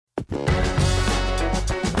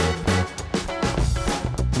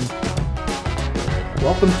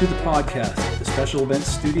Welcome to the podcast, the Special Events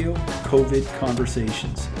Studio, COVID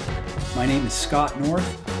Conversations. My name is Scott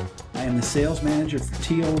North. I am the sales manager for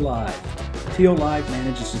TO Live. TO Live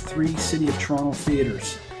manages the 3 City of Toronto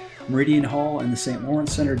theaters, Meridian Hall and the St.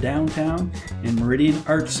 Lawrence Centre downtown, and Meridian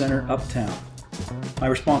Arts Centre uptown. My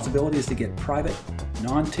responsibility is to get private,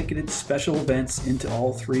 non-ticketed special events into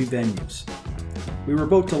all 3 venues. We were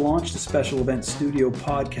about to launch the Special Events Studio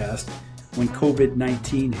podcast when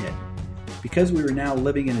COVID-19 hit. Because we are now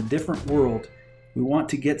living in a different world, we want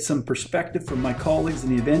to get some perspective from my colleagues in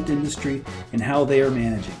the event industry and how they are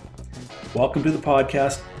managing. Welcome to the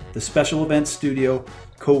podcast, the Special Events Studio,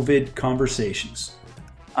 COVID Conversations.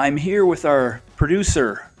 I'm here with our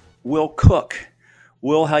producer, Will Cook.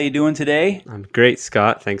 Will, how you doing today? I'm great,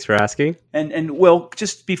 Scott. Thanks for asking. And Will,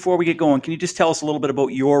 just before we get going, can you just tell us a little bit about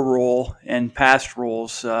your role and past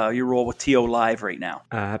roles, your role with TO Live right now?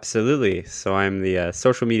 Absolutely. So I'm the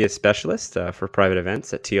social media specialist for private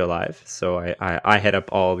events at TO Live. So I head up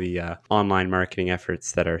all the online marketing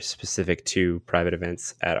efforts that are specific to private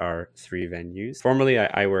events at our 3 venues. Formerly,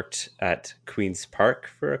 I worked at Queen's Park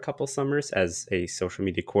for a couple summers as a social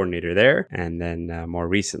media coordinator there. And then more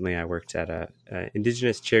recently, I worked at a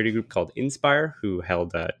Indigenous charity group called Inspire, who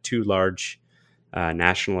held 2 large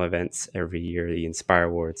national events every year, the Inspire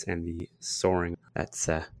Awards and the Soaring. That's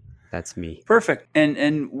me. Perfect.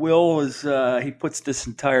 And Will is he puts this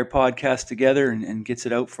entire podcast together and gets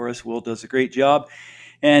it out for us. Will does a great job.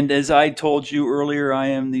 And as I told you earlier, I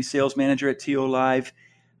am the sales manager at TO Live.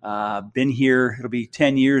 Been here, it'll be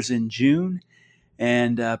 10 years in June.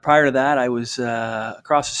 And prior to that, I was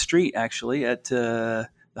across the street actually at the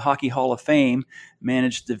Hockey Hall of Fame,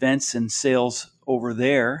 managed events and sales over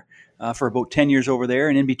there for about 10 years over there.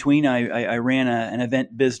 And in between, I ran an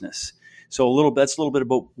event business. So that's a little bit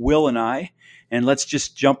about Will and I, and let's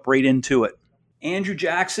just jump right into it. Andrew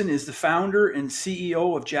Jackson is the founder and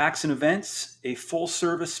CEO of Jackson Events, a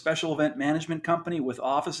full-service special event management company with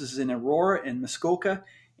offices in Aurora and Muskoka.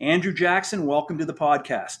 Andrew Jackson, welcome to the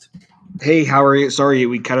podcast. Hey, how are you? Sorry,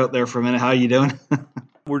 we cut out there for a minute. How are you doing?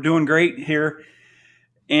 We're doing great here,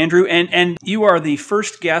 Andrew, and you are the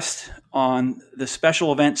first guest on the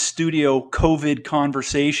Special Events Studio COVID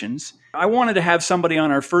Conversations. I wanted to have somebody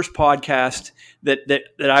on our first podcast that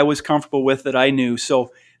I was comfortable with, that I knew.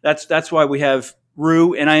 So that's why we have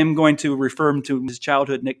Rue, and I am going to refer him to his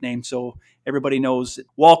childhood nickname so everybody knows.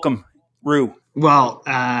 Welcome, Rue. Well,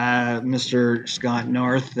 Mr. Scott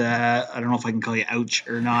North, I don't know if I can call you ouch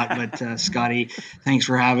or not, but Scotty, thanks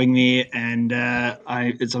for having me. And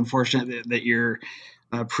it's unfortunate that your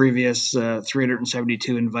previous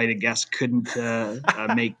 372 invited guests couldn't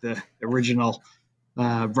make the original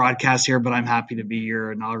broadcast here, but I'm happy to be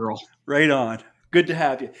your inaugural. Right on. Good to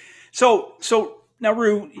have you. So now,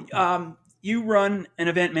 Rue, you run an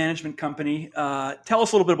event management company. Tell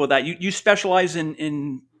us a little bit about that. You specialize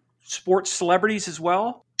in sports celebrities as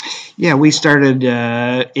well? Yeah, we started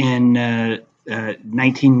in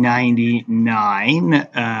 1999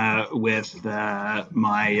 with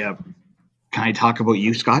my. Can I talk about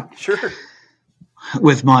you, Scott? Sure.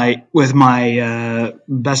 With my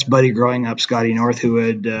best buddy growing up, Scotty North, who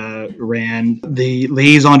had ran the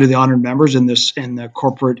liaison to the honored members in the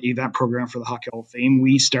corporate event program for the Hockey Hall of Fame.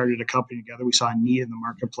 We started a company together. We saw a need in the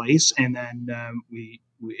marketplace, and then we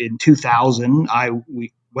in 2000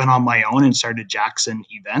 we went on my own and started Jackson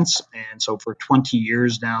Events. And so for 20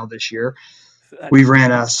 years now, this year, we've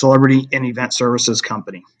ran a celebrity and event services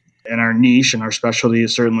company. And our niche and our specialty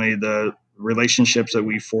is certainly the relationships that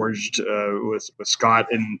we forged with Scott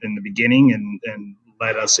in the beginning and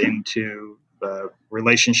led us into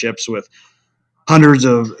relationships with hundreds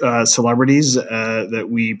of celebrities that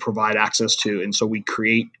we provide access to. And so we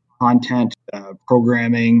create content,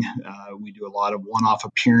 programming. We do a lot of one-off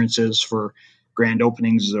appearances for grand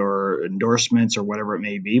openings or endorsements or whatever it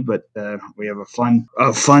may be, but we have a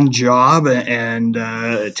fun job, and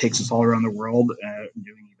it takes us all around the world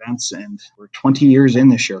doing events, and we're 20 years in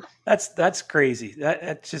this year. That's crazy.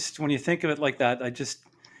 That just, when you think of it like that,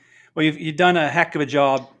 you've done a heck of a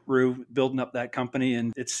job, Rue, building up that company,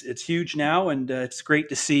 and it's huge now, and it's great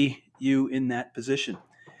to see you in that position.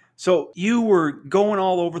 So you were going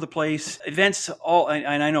all over the place, events,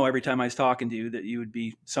 and I know every time I was talking to you that you would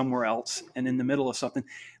be somewhere else and in the middle of something.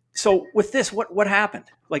 So with this, what happened?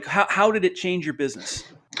 Like, how did it change your business?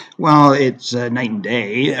 Well, it's night and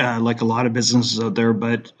day, like a lot of businesses out there,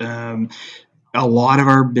 but a lot of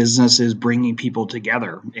our business is bringing people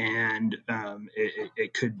together, and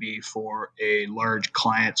it could be for a large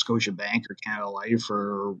client, Scotiabank or Canada Life,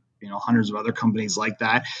 or hundreds of other companies like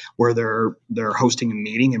that, where they're hosting a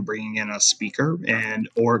meeting and bringing in a speaker,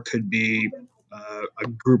 or it could be a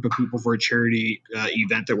group of people for a charity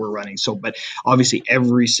event that we're running. So, but obviously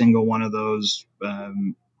every single one of those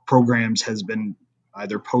programs has been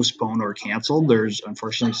either postponed or canceled. There's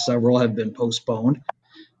unfortunately several have been postponed.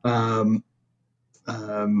 But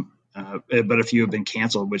a few have been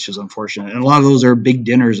canceled, which is unfortunate. And a lot of those are big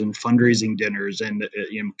dinners and fundraising dinners, and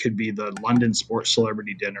it could be the London Sports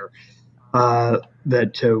Celebrity Dinner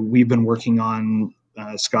that we've been working on,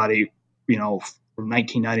 Scotty. From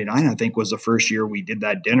 1999, I think was the first year we did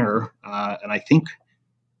that dinner, and I think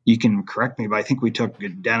you can correct me, but I think we took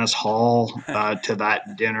Dennis Hall to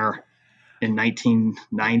that dinner in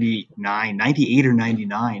 1999, 98 or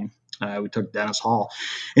 99. We took Dennis Hall.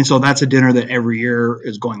 And so that's a dinner that every year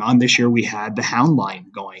is going on. This year we had the Hound Line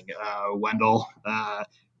going. Wendel,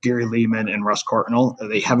 Gary Lehman, and Russ Cortnell.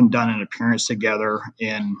 They haven't done an appearance together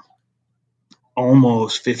in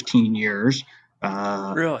almost 15 years.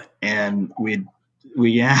 Really? And and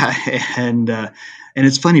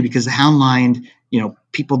it's funny because the Hound Line,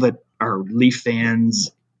 people that are Leaf fans,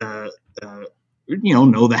 know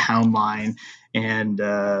the Hound Line. And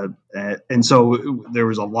so there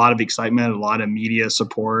was a lot of excitement, a lot of media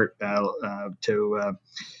support to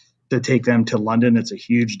take them to London. It's a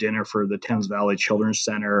huge dinner for the Thames Valley Children's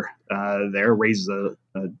Center. There raises a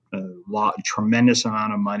tremendous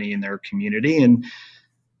amount of money in their community,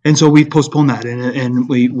 and so we've postponed that, and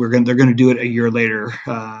they're going to do it a year later.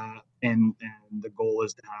 And the goal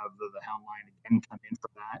is to have the Hound Line again come in for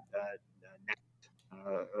that next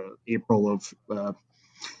April of.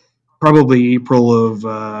 Probably April of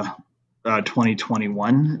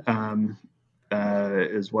 2021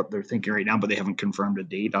 is what they're thinking right now, but they haven't confirmed a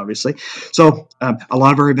date, obviously. So a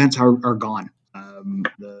lot of our events are gone.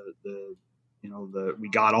 We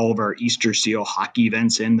got all of our Easter Seal hockey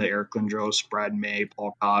events in, the Eric Lindros, Brad May,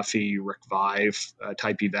 Paul Coffey, Rick Vive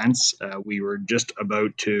type events. We were just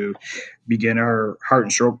about to begin our heart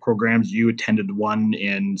and stroke programs. You attended one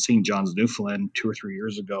in St. John's, Newfoundland 2 or 3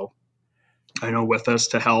 years ago. I know with us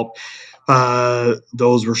to help.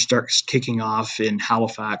 Those were kicking off in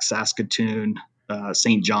Halifax, Saskatoon,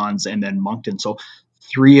 St. John's, and then Moncton. So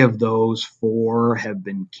 3 of those 4 have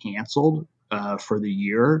been canceled for the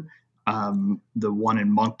year. The one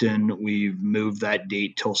in Moncton, we've moved that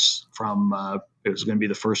date till it was going to be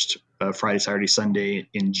the first Friday, Saturday, Sunday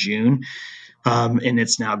in June. And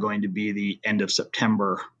it's now going to be the end of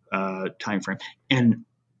September timeframe. And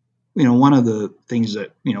one of the things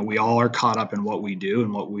that, we all are caught up in what we do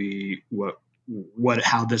and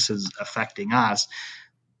how this is affecting us.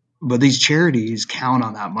 But these charities count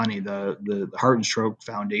on that money. The Heart and Stroke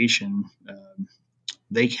Foundation,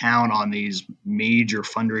 they count on these major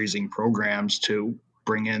fundraising programs to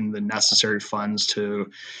bring in the necessary funds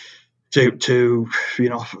to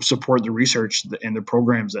support the research and the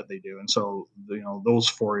programs that they do. And so, those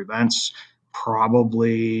 4 events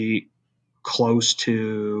probably close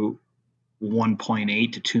to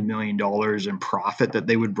 $1.8 to $2 million in profit that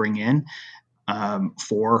they would bring in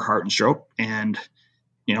for Heart and Stroke, and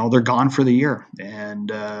they're gone for the year, and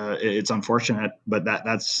it's unfortunate, but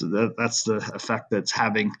that's the effect that's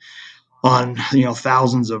having on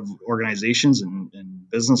thousands of organizations and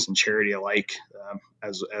business and charity alike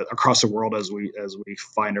as across the world as we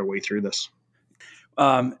find our way through this.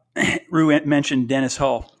 Rue mentioned Dennis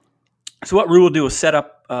Hall. So what Rue will do is set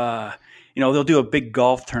up, they'll do a big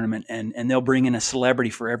golf tournament and they'll bring in a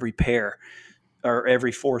celebrity for every pair or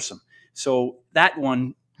every foursome. So that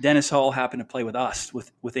one, Dennis Hall happened to play with us,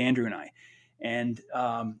 with Andrew and I. And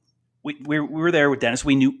we were there with Dennis.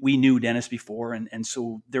 We knew Dennis before. And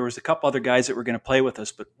so there was a couple other guys that were going to play with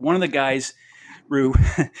us. But one of the guys, Rue,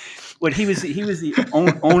 he was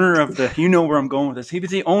the owner of where I'm going with this. He was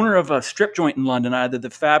the owner of a strip joint in London, either the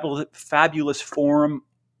Fabulous Forum,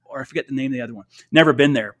 or I forget the name of the other one. Never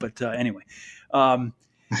been there, but anyway.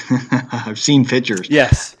 I've seen pictures.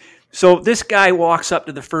 Yes. So this guy walks up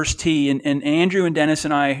to the first tee, and Andrew and Dennis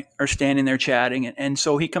and I are standing there chatting. And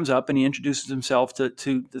so he comes up and he introduces himself to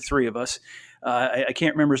the 3 of us. I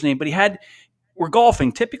can't remember his name, but we're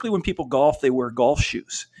golfing. Typically when people golf, they wear golf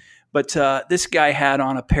shoes. But this guy had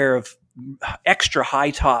on a pair of extra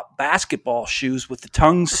high top basketball shoes with the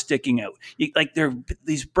tongues sticking out. They're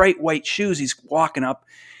these bright white shoes. He's walking up.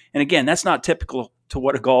 And again, that's not typical to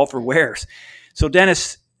what a golfer wears. So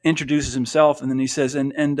Dennis introduces himself, and then he says,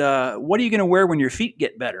 and what are you going to wear when your feet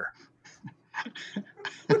get better?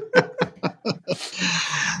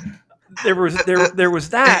 There was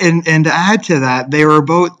that. And to add to that, they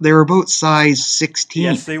were both size 16.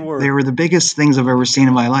 Yes, they were. They were the biggest things I've ever seen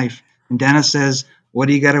in my life. And Dennis says, what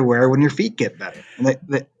do you got to wear when your feet get better?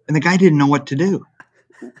 And the guy didn't know what to do.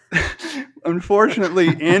 Unfortunately,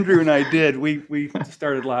 Andrew and I did. We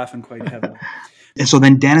started laughing quite heavily. And so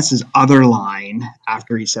then Dennis's other line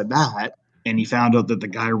after he said that, and he found out that the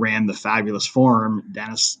guy ran the Fabulous Forum,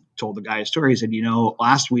 Dennis told the guy a story. He said,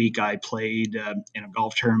 last week I played in a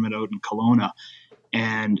golf tournament out in Kelowna,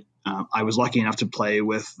 and I was lucky enough to play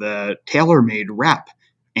with the TaylorMade rep,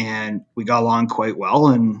 and we got along quite well.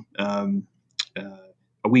 And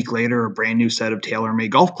a week later, a brand new set of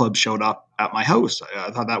TaylorMade golf clubs showed up at my house.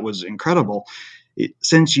 I thought that was incredible.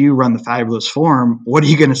 Since you run the Fabulous Forum, what are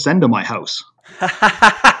you going to send to my house?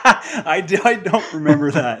 I don't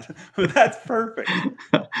remember that, but that's perfect.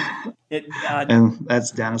 And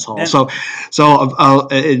that's Dennis Hall. So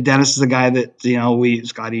Dennis is a guy that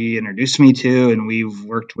Scotty introduced me to, and we've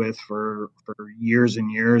worked with for years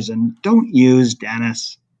and years. And don't use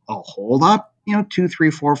Dennis a whole lot, 2,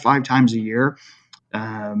 3, 4, 5 times a year.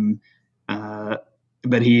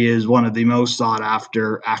 But he is one of the most sought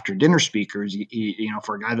after dinner speakers. He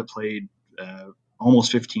for a guy that played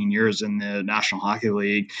almost 15 years in the National Hockey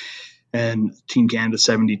League and Team Canada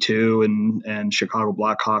 72 and Chicago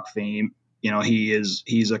Blackhawk fame.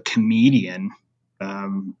 He's a comedian.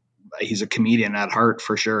 He's a comedian at heart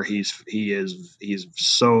for sure. He's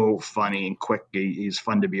so funny and quick. He's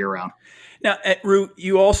fun to be around. Now, at Root,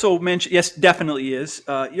 you also mentioned, yes, definitely is.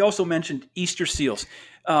 You also mentioned Easter seals.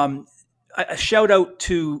 A shout out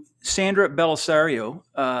to Sandra Belisario.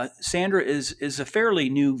 Sandra is a fairly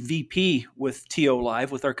new VP with TO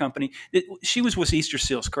Live with our company. She was with Easter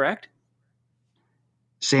Seals, correct?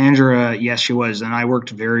 Sandra, yes, she was. And I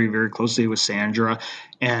worked very, very closely with Sandra.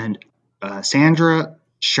 And Sandra,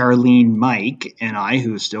 Charlene, Mike, and I,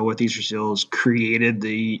 who is still with Easter Seals, created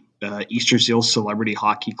the Easter Seals Celebrity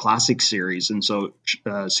Hockey Classic Series. And so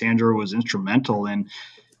Sandra was instrumental in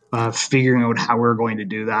figuring out how we're going to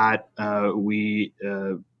do that.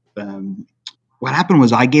 What happened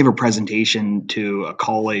was I gave a presentation to a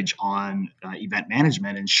college on event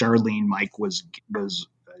management, and Charlene Mike was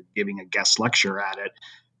giving a guest lecture at it,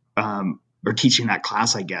 or teaching that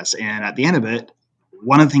class, I guess. And at the end of it,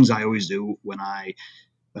 one of the things I always do when I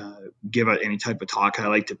give any type of talk, I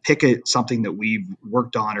like to pick something that we've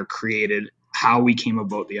worked on or created, how we came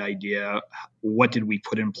about the idea, what did we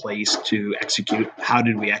put in place to execute, how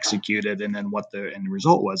did we execute it, and then what the end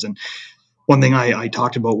result was. And one thing I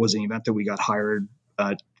talked about was an event that we got hired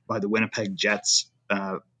by the Winnipeg Jets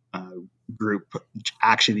group,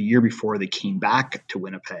 actually the year before they came back to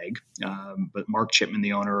Winnipeg. But Mark Chipman,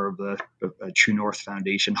 the owner of the True North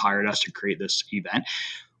Foundation, hired us to create this event.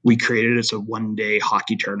 We created it as a one-day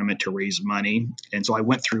hockey tournament to raise money. And so I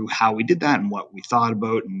went through how we did that and what we thought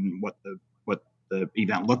about and what the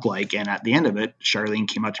event looked like. And at the end of it, Charlene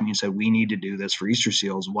came up to me and said, we need to do this for Easter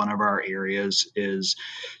Seals. One of our areas is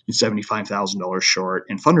 $75,000 short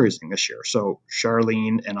in fundraising this year. So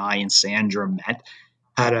Charlene and I and Sandra met,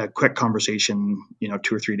 had a quick conversation, 2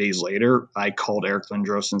 or 3 days later. I called Eric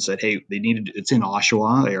Lindros and said, hey, it's in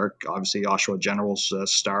Oshawa. Eric, obviously Oshawa General's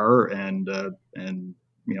star and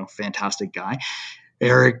fantastic guy.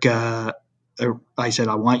 Eric, I said,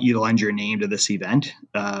 I want you to lend your name to this event.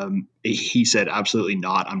 He said, absolutely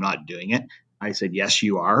not. I'm not doing it. I said, yes,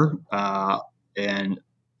 you are. And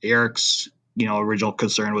Eric's, original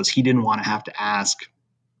concern was he didn't want to have to ask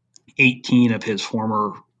 18 of his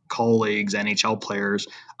former colleagues, NHL players,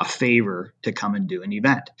 a favor to come and do an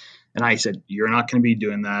event. And I said, you're not going to be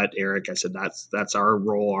doing that, Eric. I said, that's our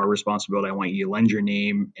role, our responsibility. I want you to lend your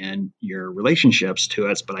name and your relationships to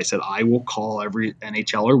us. But I said, I will call every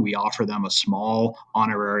NHLer. We offer them a small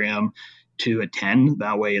honorarium to attend.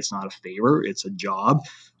 That way it's not a favor, it's a job.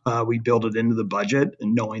 We build it into the budget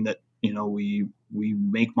and knowing that, we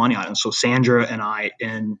make money on it. And so Sandra and I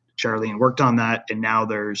and Charlene worked on that. And now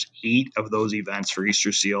there's 8 of those events for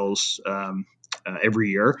Easter Seals every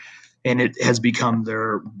year. And it has become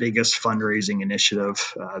their biggest fundraising initiative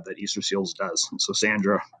that Easter Seals does. And so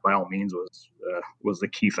Sandra, by all means, was the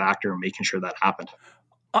key factor in making sure that happened.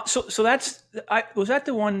 So was that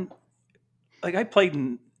the one? Like I played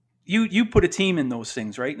in. You put a team in those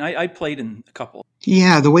things, right? And I played in a couple.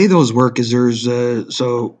 Yeah, the way those work is there's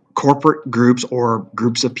so corporate groups or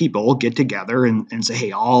groups of people get together and say,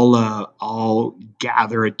 hey, I'll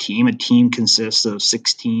gather a team. A team consists of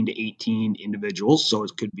 16 to 18 individuals. So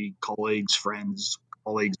it could be colleagues, friends,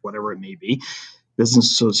 whatever it may be,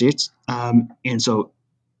 business associates. And so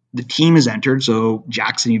the team is entered. So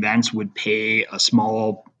Jackson Events would pay a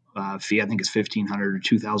small fee, I think it's $1,500 or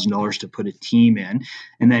 $2,000 to put a team in.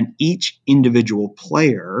 And then each individual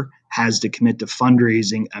player has to commit to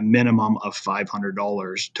fundraising a minimum of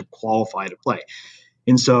 $500 to qualify to play.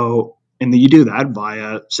 And then you do that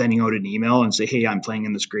via sending out an email and say, hey, I'm playing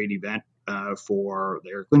in this great event for the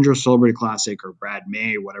Eric Lindros Celebrity Classic or Brad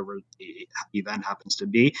May, whatever the event happens to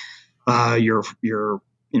be.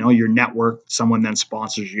 your network, someone then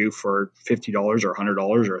sponsors you for $50 or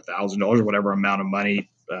 $100 or $1,000, whatever amount of money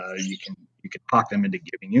you can talk them into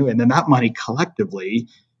giving you, and then that money collectively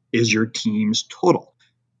is your team's total.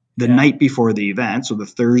 The night before the event, so the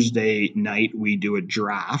Thursday night, we do a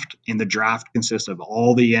draft, and the draft consists of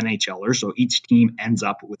all the NHLers. So each team ends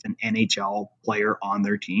up with an NHL player on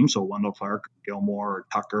their team. So Wendel Clark, Gilmore, or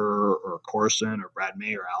Tucker, or Corson, or Brad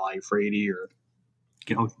May, or Ally Frady, or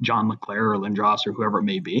John LeClaire, or Lindros, or whoever it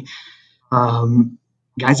may be.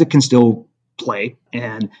 Guys that can still play,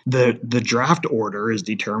 and the draft order is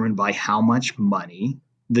determined by how much money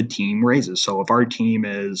the team raises. So if our team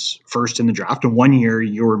is first in the draft, and one year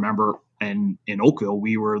you'll remember in Oakville,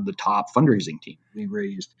 we were the top fundraising team. We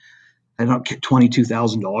raised, I don't know,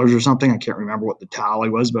 $22,000 or something. I can't remember what the tally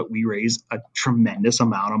was, but we raised a tremendous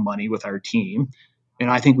amount of money with our team. And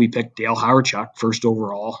I think we picked Dale Howardchuk first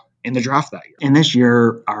overall in the draft that year. And this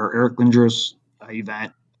year, our Eric Lindros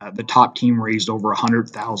event, the top team raised over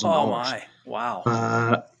 $100,000. Oh my!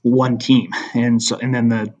 Wow. One team, and then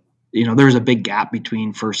there's a big gap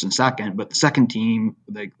between first and second, but the second team,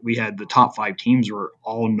 we had the top 5 teams were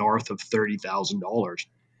all north of $30,000,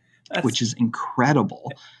 which is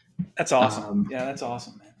incredible. That's awesome. That's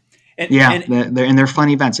awesome, man. They're fun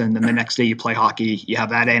events. And then the next day you play hockey, you have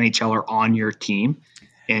that NHLer on your team,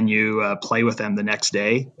 and you play with them the next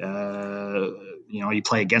day. You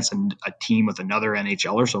play against a team with another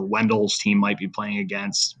NHLer. So Wendel's team might be playing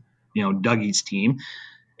against, Dougie's team,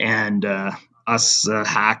 and us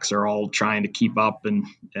hacks are all trying to keep up and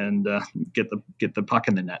get the puck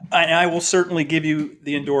in the net. I will certainly give you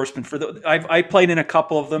the endorsement for I played in a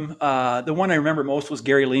couple of them. The one I remember most was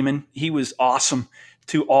Gary Lehman. He was awesome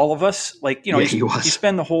to all of us. You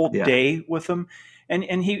spend the whole day with him,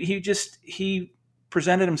 and he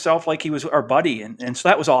presented himself like he was our buddy, and so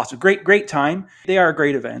that was awesome. Great time. They are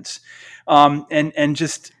great events, and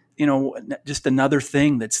just another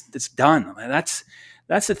thing that's done.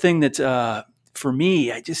 That's the thing that for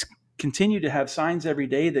me, I just continue to have signs every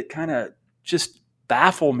day that kind of just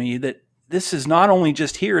baffle me that this is not only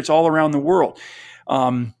just here, it's all around the world.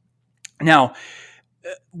 Now,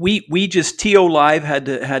 we just TO Live had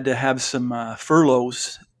to have some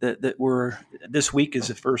furloughs that were this week is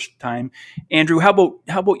the first time. Andrew, how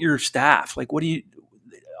about your staff? Like,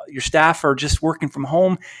 your staff are just working from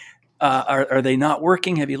home? Are they not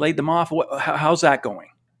working? Have you laid them off? How's that going?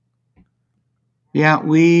 Yeah,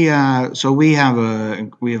 we have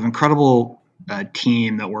an incredible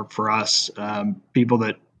team that work for us. People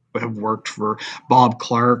that have worked for Bob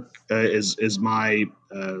Clark is my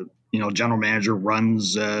general manager,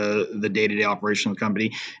 runs the day-to-day operation of the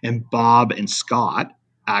company, and Bob and Scott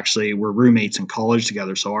actually were roommates in college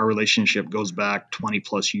together. So our relationship goes back 20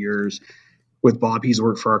 plus years. With Bob, he's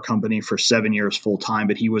worked for our company for 7 years full time,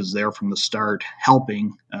 but he was there from the start,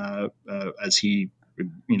 helping as he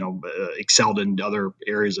excelled in other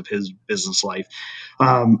areas of his business life.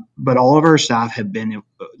 But all of our staff have been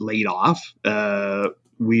laid off.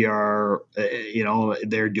 We are,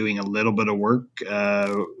 they're doing a little bit of work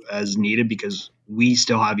as needed because we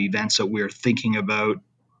still have events that we're thinking about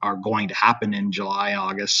are going to happen in July,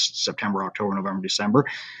 August, September, October, November, December.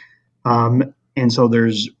 And so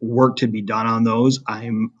there's work to be done on those.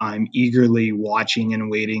 I'm eagerly watching and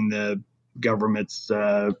waiting the government's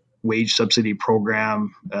wage subsidy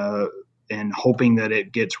program and hoping that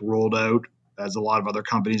it gets rolled out as a lot of other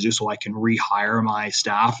companies do, so I can rehire my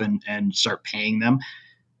staff and start paying them.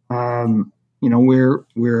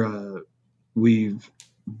 We've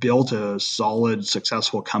built a solid,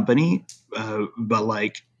 successful company, but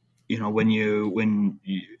when you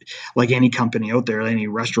like any company out there, any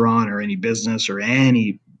restaurant or any business or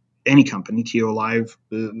any company, TO Live,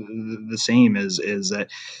 the same is that,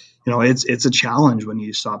 it's a challenge when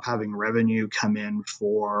you stop having revenue come in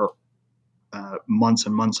for months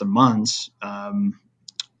and months and months,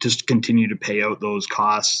 just continue to pay out those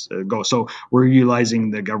costs go. So we're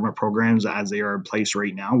utilizing the government programs as they are in place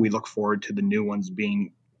right now. We look forward to the new ones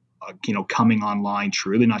being, coming online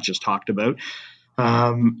truly, not just talked about.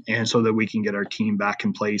 And so that we can get our team back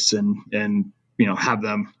in place and have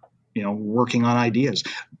them, working on ideas.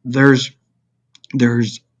 There's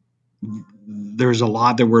a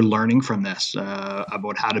lot that we're learning from this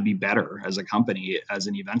about how to be better as a company, as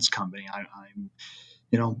an events company. I'm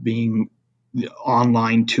being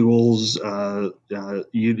online tools,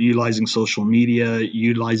 utilizing social media,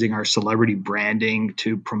 utilizing our celebrity branding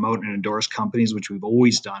to promote and endorse companies, which we've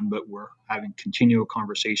always done, but we're having continual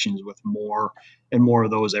conversations with more and more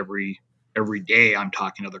of those every day. I'm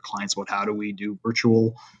talking to other clients about how do we do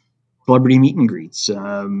virtual celebrity meet and greets.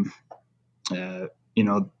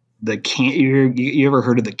 you ever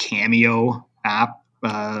heard of the Cameo app,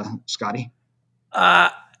 Scotty?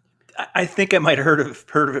 I think I might have heard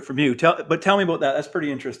of it from you. Tell me about that. That's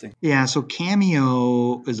pretty interesting. Yeah, so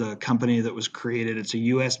Cameo is a company that was created. It's a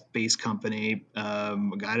U.S. based company. A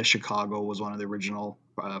guy out of Chicago was one of the original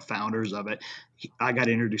founders of it. I got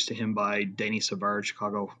introduced to him by Denny Savard,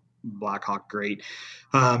 Chicago Blackhawk great.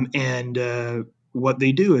 And what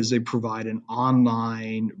they do is they provide an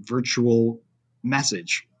online virtual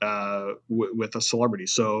message with a celebrity.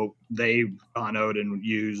 So they've gone out and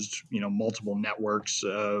used multiple networks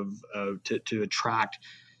to attract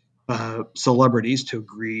celebrities to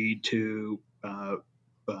agree to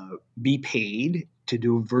be paid to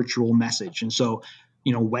do a virtual message. And so,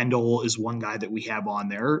 Wendel is one guy that we have on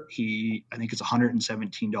there. I think it's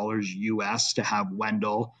 $117 US to have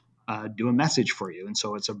Wendel do a message for you. And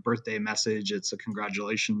so it's a birthday message. It's a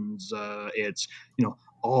congratulations. It's,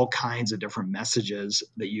 all kinds of different messages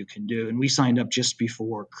that you can do. And we signed up just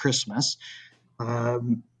before Christmas.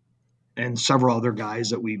 And several other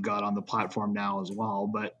guys that we've got on the platform now as well.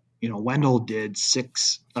 But Wendell did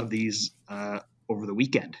 6 of these over the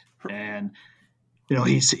weekend, and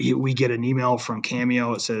we get an email from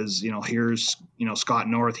Cameo. It says, here's Scott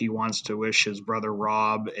North. He wants to wish his brother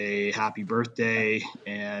Rob a happy birthday,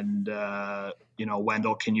 and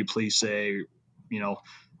Wendell, can you please say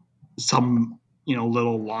some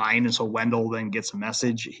little line? And so Wendell then gets a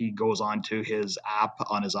message. He goes onto his app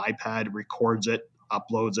on his iPad, records it,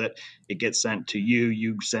 uploads it. It gets sent to you.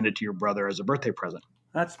 You send it to your brother as a birthday present.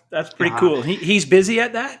 That's pretty cool. He's busy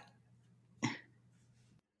at that.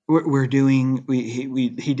 We're doing.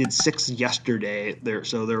 He did 6 yesterday.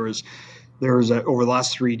 So there was over the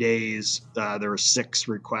last 3 days there were 6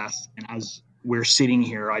 requests, and as we're sitting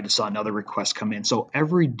here, I just saw another request come in. So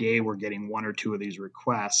every day we're getting 1 or 2 of these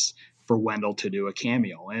requests for Wendell to do a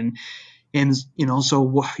cameo, and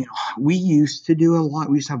so we used to do a lot.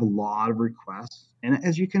 We used to have a lot of requests, and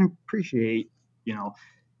as you can appreciate,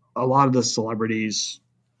 a lot of the celebrities,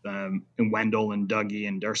 and Wendell and Dougie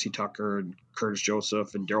and Darcy Tucker and Curtis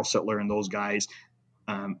Joseph and Daryl Sittler and those guys,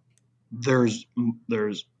 there's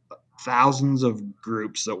thousands of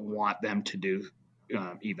groups that want them to do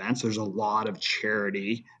events. There's a lot of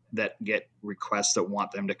charity that get requests that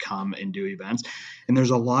want them to come and do events, and there's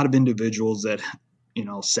a lot of individuals that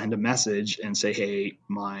send a message and say, hey,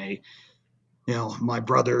 my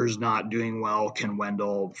brother's not doing well, can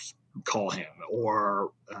Wendell call him?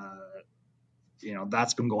 Or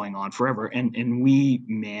that's been going on forever, and we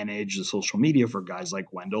manage the social media for guys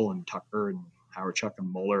like Wendell and Tucker and Howard, Chuck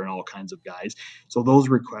and Muller and all kinds of guys. So those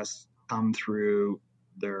requests come through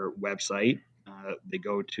their website. They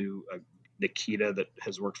go to Nikita that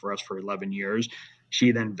has worked for us for 11 years.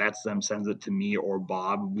 She then vets them, sends it to me or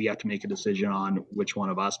Bob. We have to make a decision on which one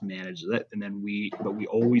of us manages it, and then we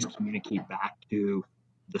always communicate back to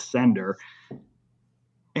the sender.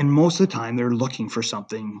 And most of the time, they're looking for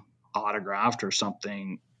something autographed or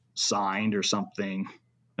something signed or something,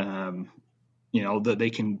 that they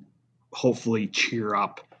can hopefully cheer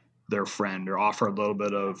up their friend or offer a little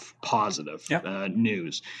bit of positive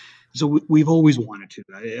news. So we've always wanted to.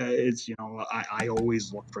 It's I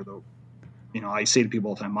always look for the. I say to people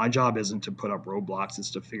all the time, my job isn't to put up roadblocks;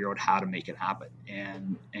 it's to figure out how to make it happen.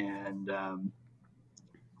 And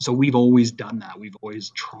so we've always done that. We've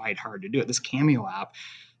always tried hard to do it. This Cameo app,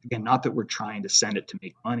 again, not that we're trying to send it to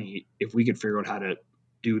make money. If we could figure out how to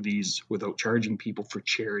do these without charging people, for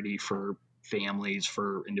charity, for families,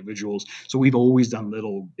 for individuals. So we've always done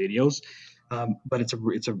little videos. But it's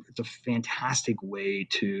a fantastic way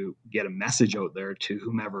to get a message out there to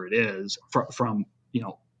whomever it is from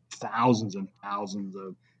thousands and thousands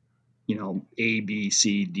of A, B,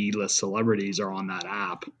 C, D list celebrities are on that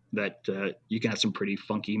app that you can have some pretty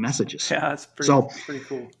funky messages. Yeah, that's pretty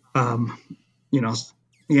cool.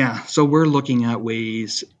 So we're looking at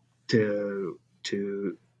ways to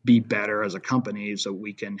be better as a company so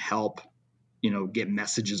we can help get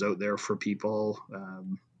messages out there for people.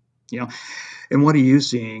 And what are you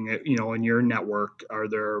seeing, in your network? Are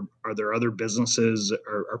there other businesses,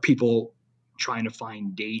 are people trying to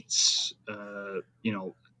find dates,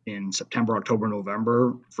 in September, October,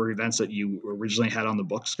 November for events that you originally had on the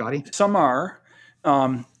book, Scotty? Some are,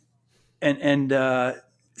 and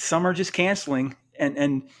some are just canceling.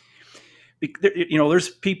 And there's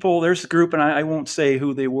a group, and I won't say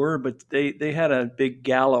who they were, but they had a big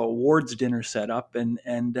gala awards dinner set up, and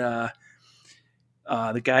the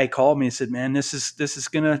guy called me and said, man, this is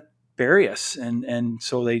going to bury us. And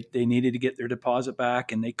so they needed to get their deposit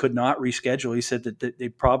back, and they could not reschedule. He said that they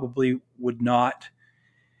probably would not,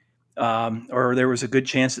 or there was a good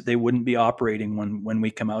chance that they wouldn't be operating when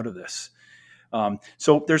we come out of this.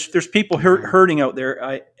 So there's people hurting out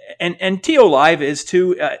there, and TO Live is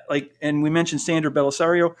too. And we mentioned Sandra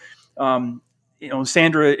Belisario.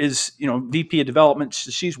 Sandra is VP of development.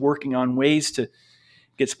 She's working on ways to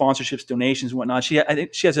get sponsorships, donations, and whatnot. I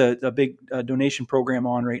think she has a big donation program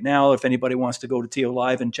on right now. If anybody wants to go to TO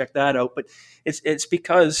Live and check that out, but it's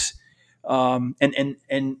because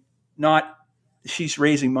and not she's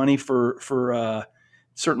raising money for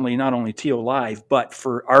certainly not only TO Live, but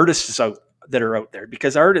for artists that are out there,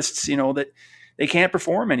 because artists, that they can't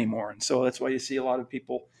perform anymore. And so that's why you see a lot of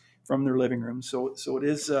people from their living rooms. So it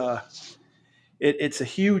is, it's a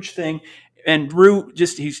huge thing. And Rue,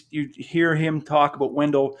 you hear him talk about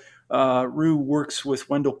Wendel. Rue works with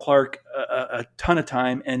Wendel Clark a ton of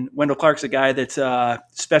time. And Wendel Clark's a guy that's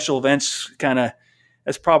special events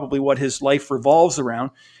that's probably what his life revolves around,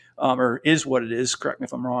 or is what it is. Correct me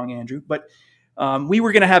if I'm wrong, Andrew. But we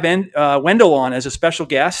were going to have Wendel on as a special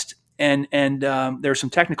guest, and there are some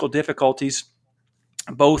technical difficulties.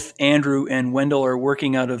 Both Andrew and Wendel are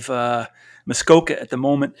working out of Muskoka at the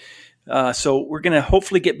moment. So we're going to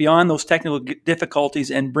hopefully get beyond those technical difficulties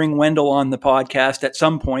and bring Wendel on the podcast at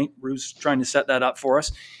some point. Rue's trying to set that up for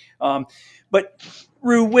us. But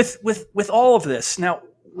Rue, with all of this, now,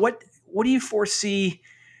 what do you foresee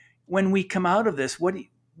when we come out of this? What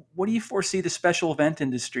do you foresee the special event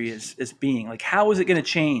industry as being? Like, how is it going to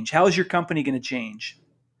change? How is your company going to change?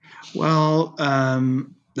 Well,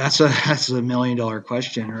 that's a $1 million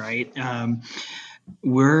question, right?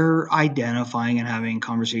 We're identifying and having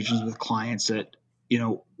conversations with clients that,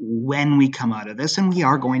 when we come out of this, and we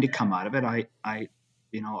are going to come out of it,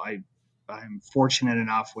 I'm fortunate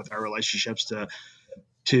enough with our relationships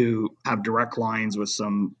to have direct lines with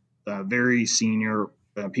some very senior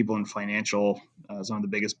people in financial, some of the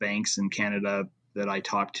biggest banks in Canada that I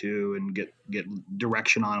talk to and get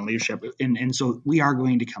direction on leadership. And so we are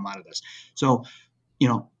going to come out of this. So,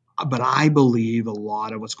 but I believe a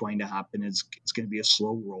lot of what's going to happen is it's going to be a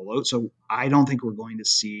slow rollout. So I don't think we're going to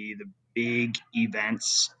see the big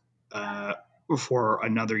events for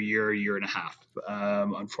another year and a half.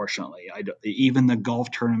 Unfortunately, even the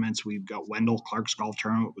golf tournaments, we've got Wendel Clark's golf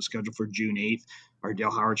tournament was scheduled for June 8th, our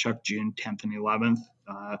Dale Howard-Chuck June 10th and 11th.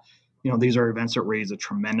 These are events that raise a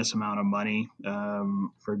tremendous amount of money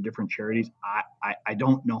for different charities. I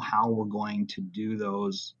don't know how we're going to do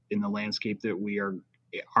those in the landscape that we are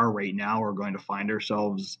right now. We're going to find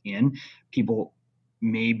ourselves in. People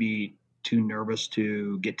may be too nervous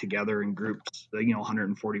to get together in groups.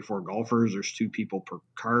 144 golfers. There's 2 people per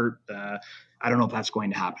cart. I don't know if that's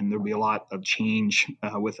going to happen. There'll be a lot of change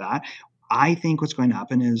with that. I think what's going to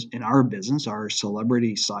happen is in our business, our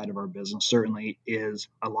celebrity side of our business certainly is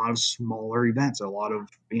a lot of smaller events, a lot of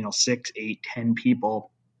 6, 8, 10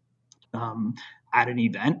 people at an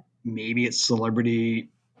event. Maybe it's celebrity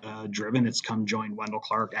driven. It's come join Wendel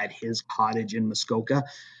Clark at his cottage in Muskoka.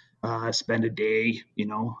 Spend a day,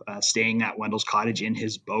 staying at Wendel's cottage in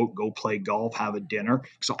his boat, go play golf, have a dinner.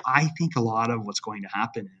 So I think a lot of what's going to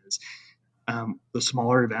happen is the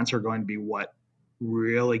smaller events are going to be what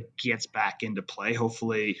really gets back into play,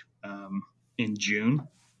 hopefully in June.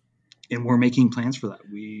 And we're making plans for that.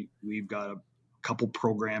 We've got a couple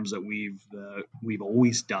programs that we've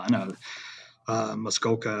always done.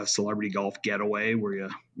 Muskoka Celebrity Golf Getaway, where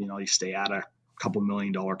you stay at a couple $1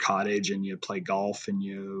 million cottage and you play golf, and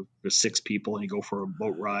there's 6 people and you go for a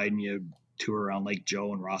boat ride and you tour around Lake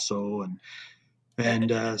Joe and Rosso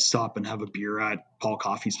and stop and have a beer at Paul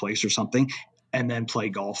Coffey's place or something, and then play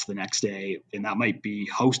golf the next day. And that might be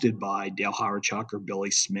hosted by Dale Howard-Chuck or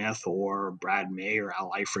Billy Smith or Brad May or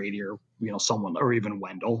Al Eifrady or someone, or even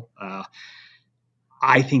Wendel.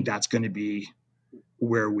 I think that's going to be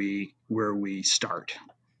where we start.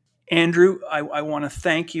 Andrew, I want to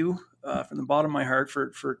thank you from the bottom of my heart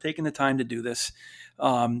for taking the time to do this,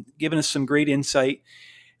 giving us some great insight.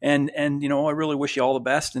 And I really wish you all the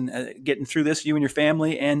best and getting through this, you and your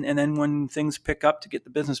family, and then when things pick up, to get the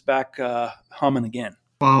business back humming again.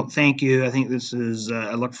 Well, thank you. I think this is.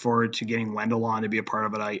 I look forward to getting Wendel on to be a part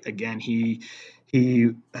of it.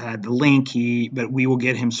 He had the link. But we will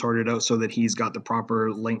get him sorted out so that he's got the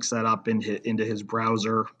proper link set up into his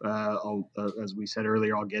browser. As we said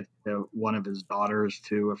earlier, I'll get one of his daughters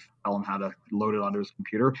to tell him how to load it onto his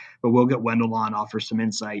computer. But we'll get Wendel on, offer some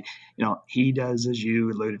insight. He does, as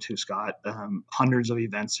you alluded to, Scott, hundreds of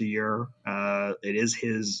events a year.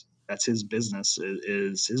 That's his business.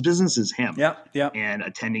 His business is him. Yeah. And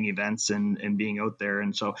attending events and being out there.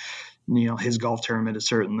 And so, his golf tournament is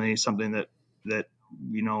certainly something that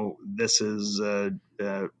this is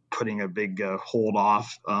putting a big hold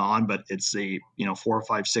off on, but it's the 4,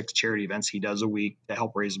 5, 6 charity events he does a week to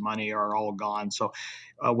help raise money are all gone. So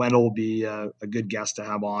Wendel will be a good guest to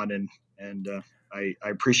have on, and I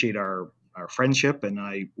appreciate our friendship, and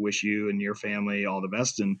I wish you and your family all the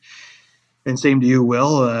best, and same to you,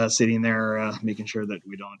 Will, sitting there making sure that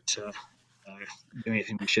we don't do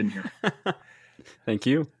anything we shouldn't here. Thank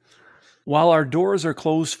you. While our doors are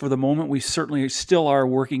closed for the moment, we certainly still are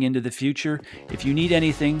working into the future. If you need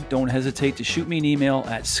anything, don't hesitate to shoot me an email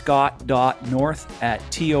at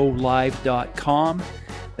scott.north@tolive.com.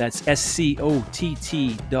 That's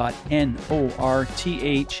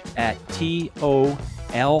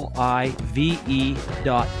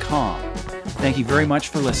scott.north@tolive.com. Thank you very much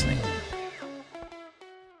for listening.